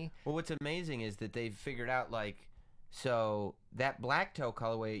many. Well, what's amazing is that they've figured out, like, so that black toe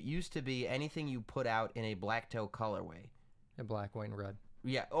colorway, it used to be anything you put out in a black toe colorway. A black, white, and red.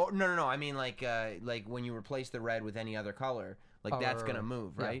 Yeah. Oh, no. I mean, like when you replace the red with any other color, like that's going to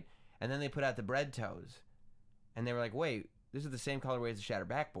move, right? Yeah. And then they put out the bread toes. And they were like, wait, this is the same colorway as the Shatter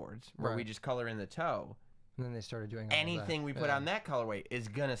backboards, where we just color in the toe. And then they started doing anything we put on that colorway is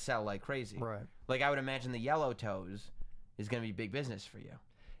going to sell like crazy. Right. Like, I would imagine the yellow toes is going to be big business for you.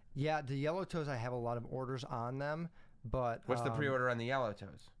 Yeah, the yellow toes, I have a lot of orders on them, but... What's the pre-order on the yellow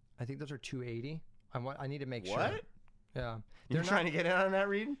toes? I think those are $280. I need to make sure. What? Yeah. You're trying to get in on that,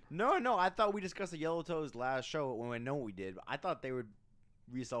 Reed? No. I thought we discussed the yellow toes last show when we know what we did. I thought they would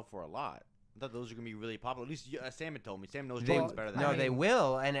resell for a lot. I thought those were going to be really popular. At least Sam had told me. Sam knows Jordan's better than me. No, they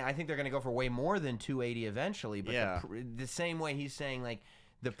will, and I think they're going to go for way more than $280 eventually. But yeah. The same way he's saying, like,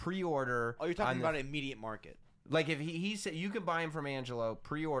 the pre-order... Oh, you're talking about an immediate market. Like, if he said you could buy them from Angelo,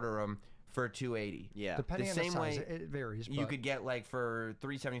 pre-order them for $280. Yeah. Depending on the size, it varies. You could get, like, for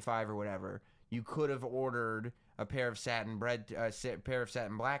 $375 or whatever, you could have ordered a pair of satin black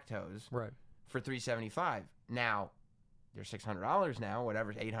toes for $375. Now, they're $600 now,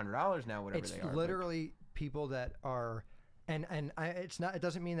 whatever, $800 now, whatever they are. It's literally people that are, and it's not. It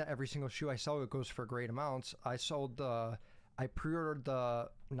doesn't mean that every single shoe I sell goes for great amounts. I pre-ordered the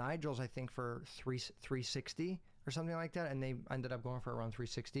Nigels, I think, for $360 or something like that, and they ended up going for around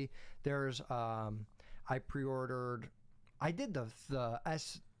 $360. There's I pre-ordered. I did the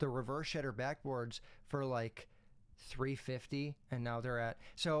reverse shatter backboards for like $350, and now they're at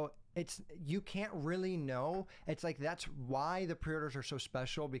you can't really know. It's like, that's why the pre-orders are so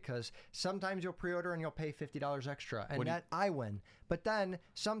special, because sometimes you'll pre-order and you'll pay $50 extra, and I win. But then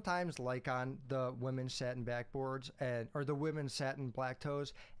sometimes, like on the women's satin backboards or the women's satin black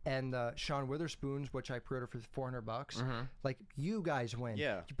toes and the Sean Witherspoons, which I pre-ordered for $400, like, you guys win.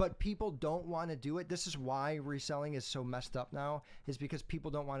 Yeah. But people don't want to do it. This is why reselling is so messed up now, is because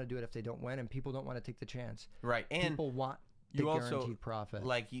people don't want to do it if they don't win, and people don't want to take the chance. Right. And people want you guaranteed also profit.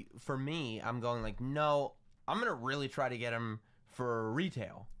 Like, for me, I'm going like, no, I'm gonna really try to get them for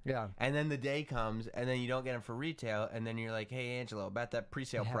retail. Yeah. And then the day comes, and then you don't get them for retail, and then you're like, hey, Angelo, about that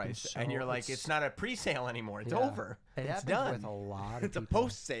pre-sale price, and you're like, it's not a pre-sale anymore. It's over. It's done. With a lot of It's people. a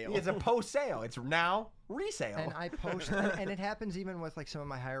post-sale. It's a post-sale. It's now resale. And I post, and it happens even with like some of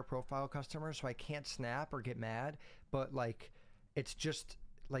my higher profile customers, so I can't snap or get mad, but like, it's just.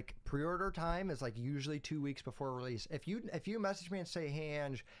 Like, pre-order time is like usually 2 weeks before release. If you message me and say, hey,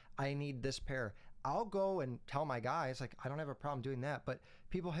 Ange, I need this pair, I'll go and tell my guys, like, I don't have a problem doing that. But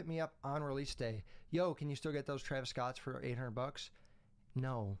people hit me up on release day. Yo, can you still get those Travis Scotts for $800?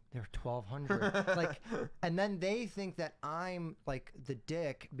 No, they're $1,200. Like, and then they think that I'm like the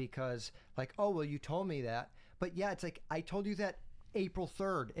dick because, like, oh, well, you told me that. But yeah, it's like, I told you that April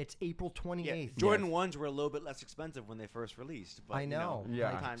 3rd. It's April 28th. Yeah. Jordan 1s were a little bit less expensive when they first released. But, I know.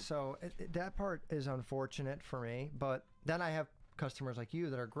 Yeah. Like, so that part is unfortunate for me. But then I have customers like you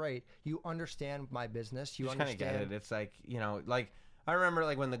that are great. You understand my business. You understand. Kind of get it. It's like, like, I remember,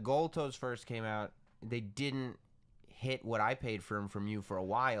 like, when the gold toes first came out, they didn't hit what I paid for them from you for a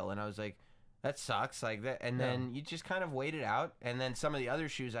while, and I was like, that sucks. Like that. And then you just kind of waited out. And then some of the other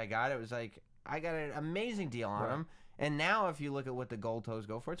shoes I got, it was like, I got an amazing deal on them. And now, if you look at what the gold toes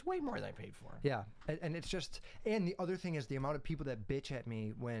go for, it's way more than I paid for. Yeah, and it's just, and the other thing is the amount of people that bitch at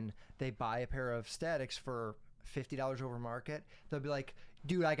me when they buy a pair of Statics for $50 over market. They'll be like,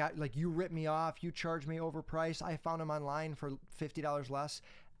 dude, I got, like, you ripped me off, you charged me overpriced, I found them online for $50 less.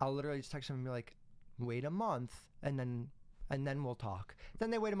 I'll literally just text them and be like, wait a month, and then we'll talk. Then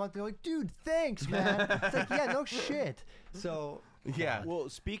they wait a month, they're like, dude, thanks, man. It's like, yeah, no shit. So... Yeah. Well,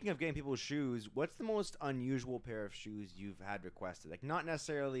 speaking of getting people's shoes, what's the most unusual pair of shoes you've had requested? Like, not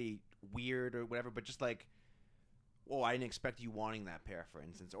necessarily weird or whatever, but just like, oh, I didn't expect you wanting that pair, for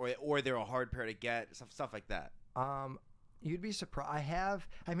instance, or they're a hard pair to get, stuff like that. You'd be surprised.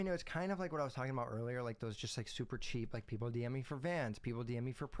 I mean, it was kind of like what I was talking about earlier, like those just like super cheap, like people DM me for Vans, people DM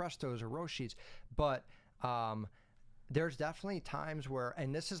me for Prestos or Roshes, but there's definitely times where,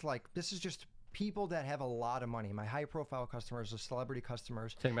 and this is just people that have a lot of money. My high-profile customers, the celebrity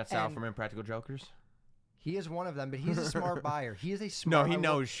customers. Talking about Sal from Impractical Jokers? He is one of them, but he's a smart buyer. He is a smart. No, he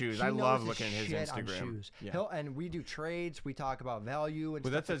knows shoes. I love looking at his Instagram. Shoes. Yeah. And we do trades. We talk about value and.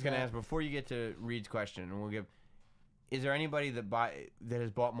 Well, stuff that's what I was going to ask before you get to Reed's question, and we'll give. Is there anybody that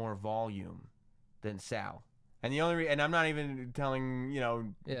has bought more volume than Sal? And and I'm not even telling,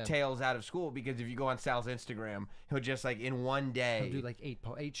 tales out of school, because if you go on Sal's Instagram, he'll just like in one day he'll do like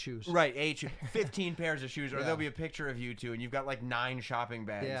eight shoes. Right, 15 pairs of shoes, or there'll be a picture of you two, and you've got like 9 shopping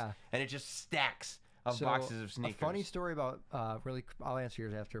bags, and it just stacks of boxes of sneakers. A funny story about I'll answer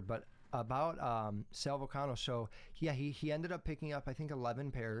yours after, but about Sal Volcano. So yeah, he ended up picking up I think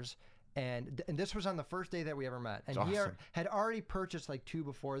 11 pairs. And this was on the first day that we ever met. And he had already purchased like 2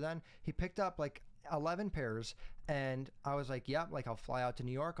 before then. He picked up like 11 pairs, and I was like, yep, like I'll fly out to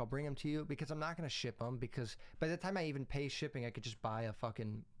New York, I'll bring them to you, because I'm not going to ship them, because by the time I even pay shipping, I could just buy a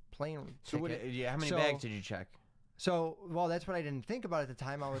fucking plane ticket. How many bags did you check? So, well, that's what I didn't think about at the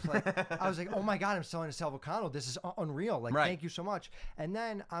time. I was like, oh my God, I'm selling a Sal Volcano. This is unreal. Like, thank you so much. And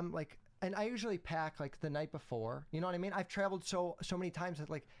then I'm like, and I usually pack like the night before. You know what I mean? I've traveled so many times that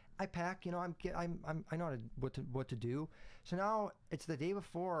like I pack. I know what to do. So now it's the day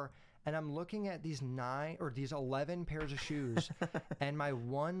before, and I'm looking at these 11 pairs of shoes and my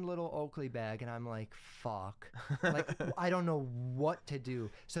one little Oakley bag, and I'm like, fuck. Like, I don't know what to do.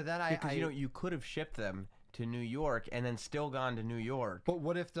 So then because you could have shipped them to New York and then still gone to New York. But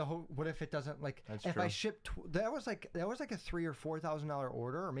what if it doesn't, like, that's if true. I shipped that was like a $3,000 or $4,000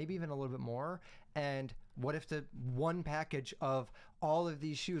 order, or maybe even a little bit more, and what if the one package of all of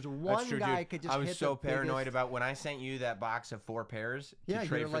these shoes, one guy could just I was hit so the paranoid biggest... about when I sent you that box of 4 pairs to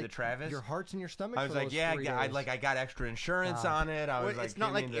trade for like, the Travis. Your heart's in your stomach. I was for like, those yeah, 3 I days. got extra insurance on it. I was like, it's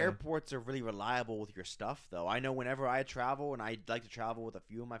not like airports are really reliable with your stuff, though. I know whenever I travel, and I like to travel with a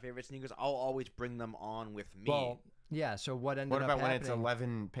few of my favorite sneakers, I'll always bring them on with me. Well, yeah, so what ended up happening... when it's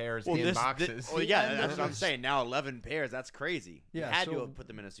 11 pairs in boxes? That's what I'm saying. Now 11 pairs, that's crazy. Yeah, you had to have put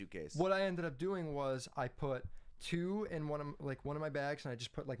them in a suitcase. What I ended up doing was I put 2 in one of my bags, and I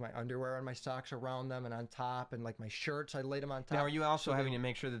just put like my underwear and my socks around them and on top, and like my shirts, I laid them on top. Now, are you also having to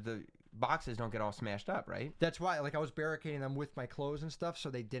make sure that the boxes don't get all smashed up, right? That's why, like, I was barricading them with my clothes and stuff so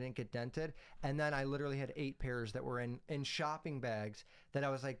they didn't get dented. And then I literally had 8 pairs that were in shopping bags that I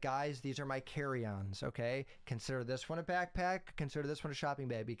was like, guys, these are my carry-ons, okay? Consider this one a backpack, consider this one a shopping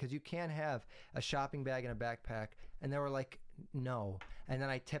bag, because you can't have a shopping bag and a backpack. And they were like, no. And then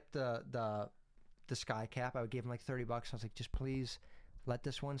I tipped the sky cap. I would give him like $30. I was like, just please let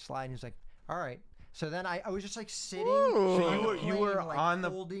this one slide. And he's like, all right. So then I was just like sitting. So you were like, on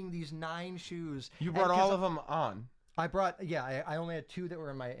holding these 9 shoes. You brought all of them on. I brought I only had 2 that were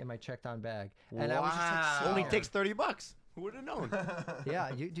in my checked on bag, and I was just like, only takes $30. Who would have known?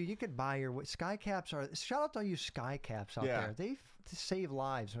 Yeah, you could buy your sky caps. Shout out to all you sky caps out there. They save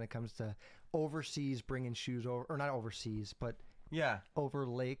lives when it comes to overseas bringing shoes over, or not overseas, but over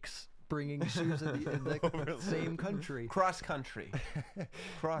lakes. Bringing shoes in the same country. Cross country.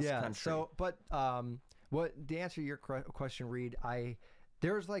 Country. So, but to answer your question, Reed,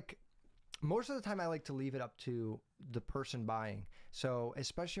 there's like, most of the time I like to leave it up to the person buying. So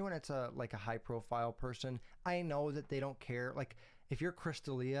especially when it's a high profile person, I know that they don't care. Like, if you're Chris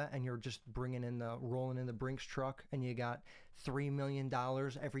D'Elia and you're just rolling in the Brinks truck, and you got $3 million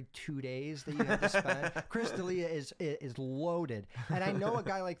every 2 days that you have to spend, Chris D'Elia is loaded. And I know a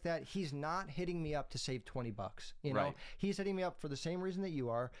guy like that, he's not hitting me up to save $20. You know, right. He's hitting me up for the same reason that you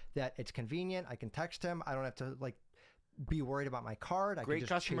are, that it's convenient. I can text him. I don't have to be worried about my card. I Great can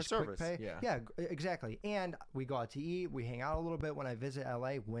just customer service. Quick pay. Yeah, exactly. And we go out to eat. We hang out a little bit when I visit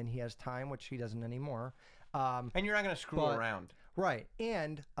LA, when he has time, which he doesn't anymore. And you're not going to screw around. Right.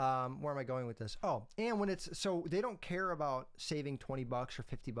 And where am I going with this? Oh, and when so they don't care about saving $20 or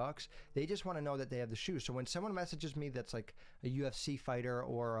 $50. They just want to know that they have the shoes. So when someone messages me that's like a UFC fighter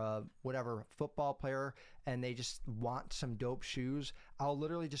or a whatever football player, and they just want some dope shoes, I'll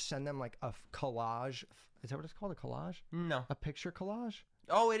literally just send them like a collage. Is that what it's called? A collage? No. A picture collage?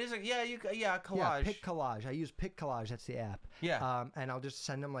 Oh, it is collage. Yeah, Pic Collage. I use Pic Collage. That's the app. Yeah. And I'll just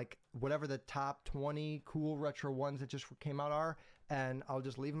send them like whatever the top 20 cool retro ones that just came out are, and I'll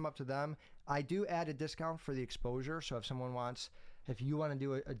just leave them up to them. I do add a discount for the exposure. So if you want to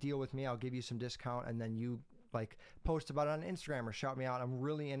do a deal with me, I'll give you some discount, and then you like post about it on Instagram or shout me out. I'm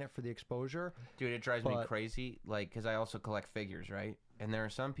really in it for the exposure. Dude, it drives me crazy. Like, because I also collect figures, right? And there are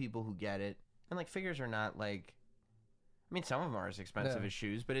some people who get it, and like figures are not like. I mean, some of them are as expensive as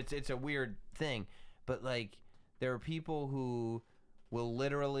shoes, but it's a weird thing. But like, there are people who will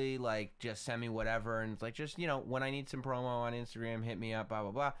literally like just send me whatever, and it's like, just, when I need some promo on Instagram, hit me up, blah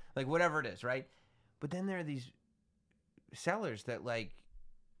blah blah, like whatever it is, right? But then there are these sellers that like,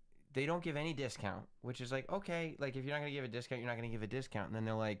 they don't give any discount, which is like, okay, like if you're not gonna give a discount, you're not gonna give a discount. And then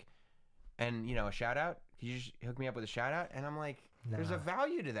they're like, and a shout out, could you just hook me up with a shout out? And I'm like, there's a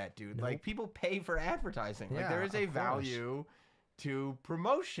value to that, dude. Nope. Like, people pay for advertising. Yeah, like, there is a value to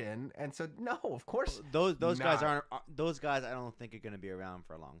promotion, and so no, of course those guys not. those guys. I don't think are going to be around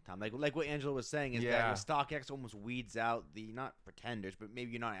for a long time. Like what Angela was saying is that with StockX almost weeds out the not pretenders, but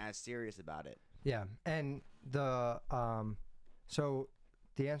maybe you're not as serious about it. Yeah, and so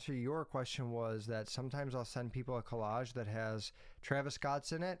the answer to your question was that sometimes I'll send people a collage that has Travis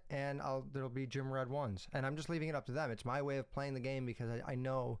Scott's in it, and there'll be Jim Red ones, and I'm just leaving it up to them. It's my way of playing the game because I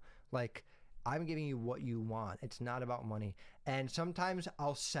know, like, I'm giving you what you want. It's not about money. And sometimes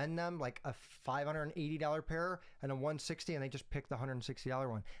I'll send them like a $580 pair and a $160, and they just pick the $160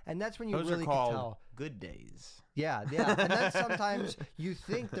 one. And that's when you really can tell. Good days. Yeah. And then sometimes you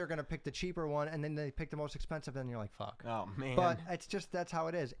think they're gonna pick the cheaper one, and then they pick the most expensive, and you're like, fuck. Oh man. But it's just that's how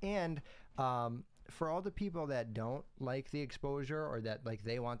it is. And for all the people that don't like the exposure or that like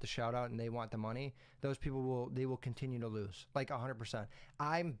they want the shout out and they want the money, those people will continue to lose, like 100%.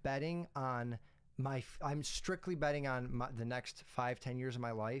 I'm strictly betting on the next 5-10 years of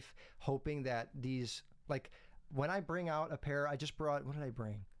my life, hoping that these, like, when I bring out a pair, what did I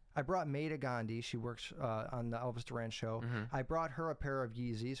bring? I brought Maida Gandhi. She works on the Elvis Duran show. Mm-hmm. I brought her a pair of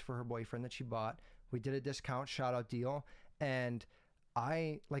Yeezys for her boyfriend that she bought. We did a discount shout out deal, and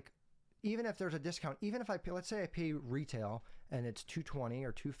even if there's a discount, even if let's say I pay retail and it's $220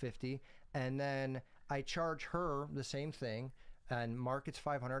 or $250, and then I charge her the same thing, and market's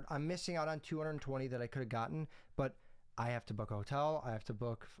 $500, I'm missing out on $220 that I could have gotten, but I have to book a hotel, I have to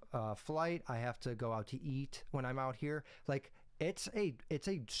book a flight, I have to go out to eat when I'm out here. Like, it's a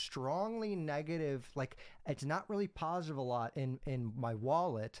strongly negative, like, it's not really positive a lot in my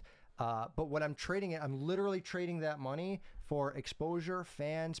wallet. But what I'm trading it, I'm literally trading that money for exposure,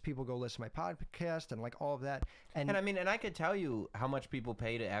 fans, people go listen to my podcast, and like all of that. And I mean, and I could tell you how much people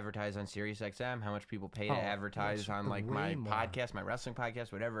pay to advertise on SiriusXM, how much people pay to advertise on like my podcast, my wrestling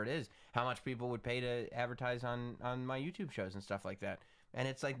podcast, whatever it is, how much people would pay to advertise on my YouTube shows and stuff like that. And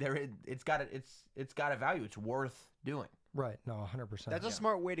it's like it's got a value. It's worth doing. Right. No, 100%. That's a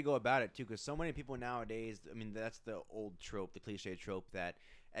smart way to go about it too, because so many people nowadays, I mean, that's the old trope, the cliche trope that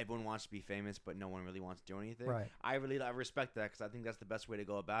everyone wants to be famous, but no one really wants to do anything. Right. I respect that, because I think that's the best way to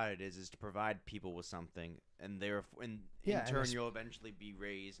go about it is to provide people with something, and in turn you'll eventually be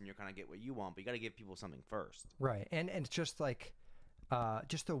raised and you'll kind of get what you want, but you got to give people something first. Right. And it's just like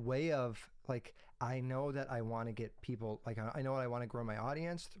just a way of, like, I know that I want to get people, like, I know I want to grow my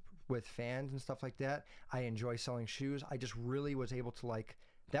audience with fans and stuff like that. I enjoy selling shoes. I just really was able to, like,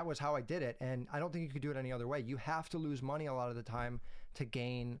 that was how I did it, and I don't think you could do it any other way. You have to lose money a lot of the time to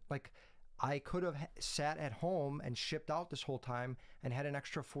gain. Like, I could have sat at home and shipped out this whole time and had an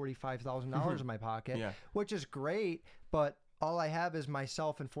extra $45,000 in my pocket, which is great, but all I have is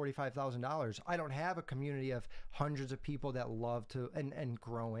myself and $45,000. I don't have a community of hundreds of people that love to and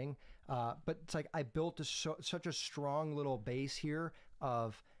growing. But it's like I built such a strong little base here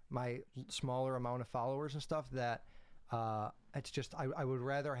of my smaller amount of followers and stuff that it's just I would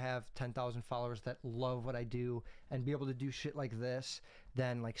rather have 10,000 followers that love what I do and be able to do shit like this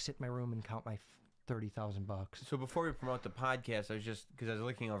than like sit in my room and count my $30,000. So before we promote the podcast, because I was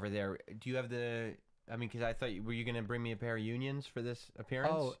looking over there, do you have because I thought, were you going to bring me a pair of Unions for this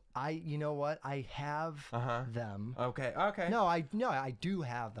appearance? Oh, you know what? I have them. Okay. No, I do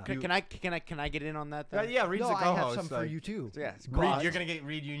have them. Can I get in on that then? Yeah, Reed's the co-host. I have some for you too. Yeah, you're going to get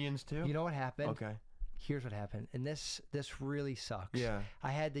Reed Unions too? You know what happened? Okay. Here's what happened, and this really sucks. Yeah. I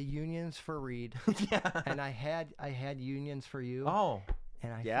had the Unions for Reed. And I had Unions for you. Oh.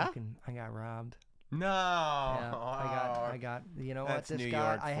 And I got robbed. No. Yeah, I got. You know what? This New guy,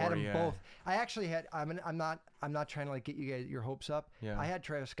 York I had them you. both. I actually had. I'm not trying to like get you guys your hopes up. Yeah. I had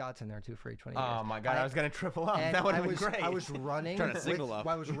Travis Scott's in there too for each one. Oh my God! I was gonna triple up. That would have been great. I was running. Trying to single up.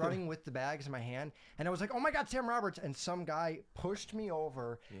 I was running with the bags in my hand, and I was like, "Oh my God, Sam Roberts!" And some guy pushed me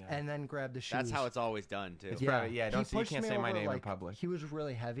over and then grabbed the shoes. That's how it's always done too. You can't say my name in public. He was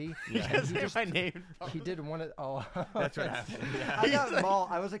really heavy. You can't say my name. He did one of. Oh, that's what happened. Yeah. I got mauled.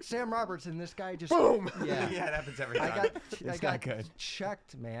 I was like Sam Roberts, and this guy just boom. Yeah, yeah, it happens every time. I got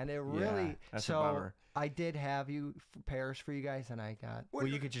checked, man. It really. That's a bummer. I did have pairs for you guys, and I got. Well,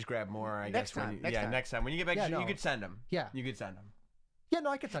 you could just grab more, I next guess. Time. Next time when you get back, you could send them. Yeah, you could send them. Yeah, no,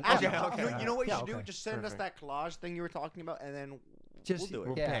 I could send. Okay. You know what you should do? Just send us that collage thing you were talking about, and then we'll do it.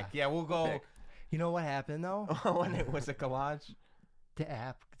 We'll pick. Yeah, we'll go. You know what happened though? When it was a collage. The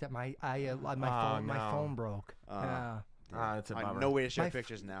app that my phone broke. That's a bummer. No way to share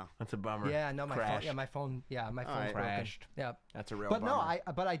pictures now. That's a bummer. Yeah, no, my phone crashed. Yeah, that's a real. But bummer.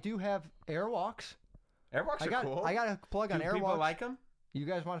 but I do have Airwalks. Airwalks are cool. I got a plug on Airwalks. People like them? You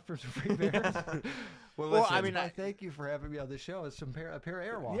guys want it for some free pairs? Well, Well, listen, I mean, I thank you for having me on the show. It's a pair of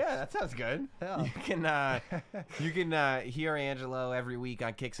airwalks. yeah, that sounds good. Yeah. You can hear Angelo every week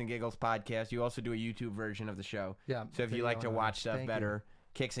on Kicks and Giggles podcast. You also do a YouTube version of the show. Yeah, So if you video like to and watch stuff thank you. better,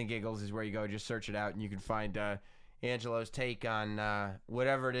 Kicks and Giggles is where you go. Just search it out, and you can find Angelo's take on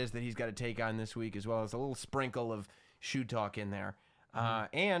whatever it is that he's got to take on this week, as well as a little sprinkle of shoe talk in there.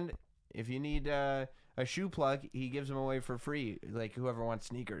 And if you need a shoe plug, he gives them away for free, like whoever wants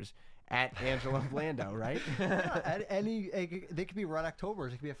sneakers. At Angelo Blando, right? At they could be Red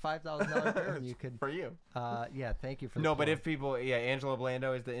Octobers. It could be a $5,000 pair, and you could. For you. Yeah, thank you for. No, but if people, Angelo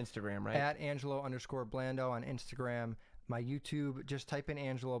Blando is the Instagram, right? At Angelo_Blando on Instagram. My YouTube, just type in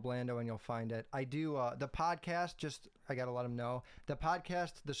Angelo Blando and you'll find it. I do the podcast, I got to let them know. The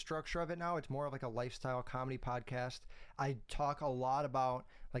podcast, the structure of it now, it's more of like a lifestyle comedy podcast. I talk a lot about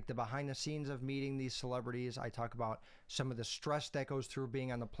like the behind the scenes of meeting these celebrities. I talk about some of the stress that goes through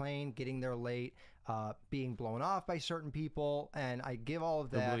being on the plane, getting there late, being blown off by certain people, and I give all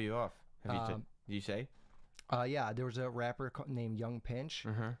of that. Who blew you off? Did you say? Yeah, there was a rapper named Young Pinch,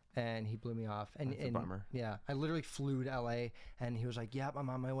 and he blew me off. And, That's a bummer. Yeah, I literally flew to LA, and he was like, "Yep, I'm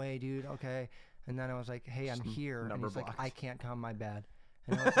on my way, dude. Okay." And then I was like, "Hey, I'm here." And he's like, "I can't come. My bad."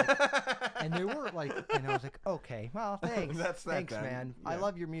 And I was like, and they were like, and I was like, "Okay, well, thanks, thanks, man. Yeah. I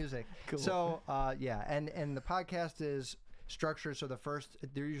love your music." Cool. So, yeah, and the podcast is structured so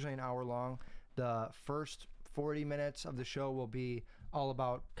they're usually an hour long. The first 40 minutes of the show will be all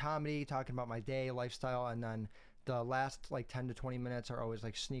about comedy, talking about my day, lifestyle, and then the last like 10 to 20 minutes are always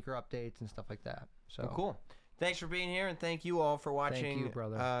like sneaker updates and stuff like that. So cool. Thanks for being here, and thank you all for watching. Thank you,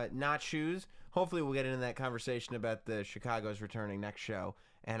 brother. NotShoes. Hopefully, we'll get into that conversation about the Chicago's returning next show,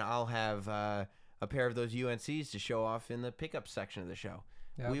 and I'll have a pair of those UNCs to show off in the pickup section of the show.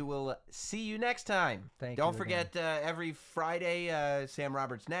 Yep. We will see you next time. Don't forget every Friday, Sam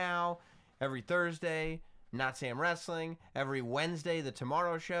Roberts Now. Every Thursday, Not Sam Wrestling. Every Wednesday, The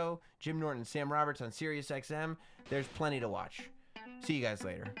Tomorrow Show. Jim Norton and Sam Roberts on Sirius XM. There's plenty to watch. See you guys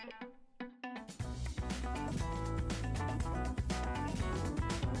later.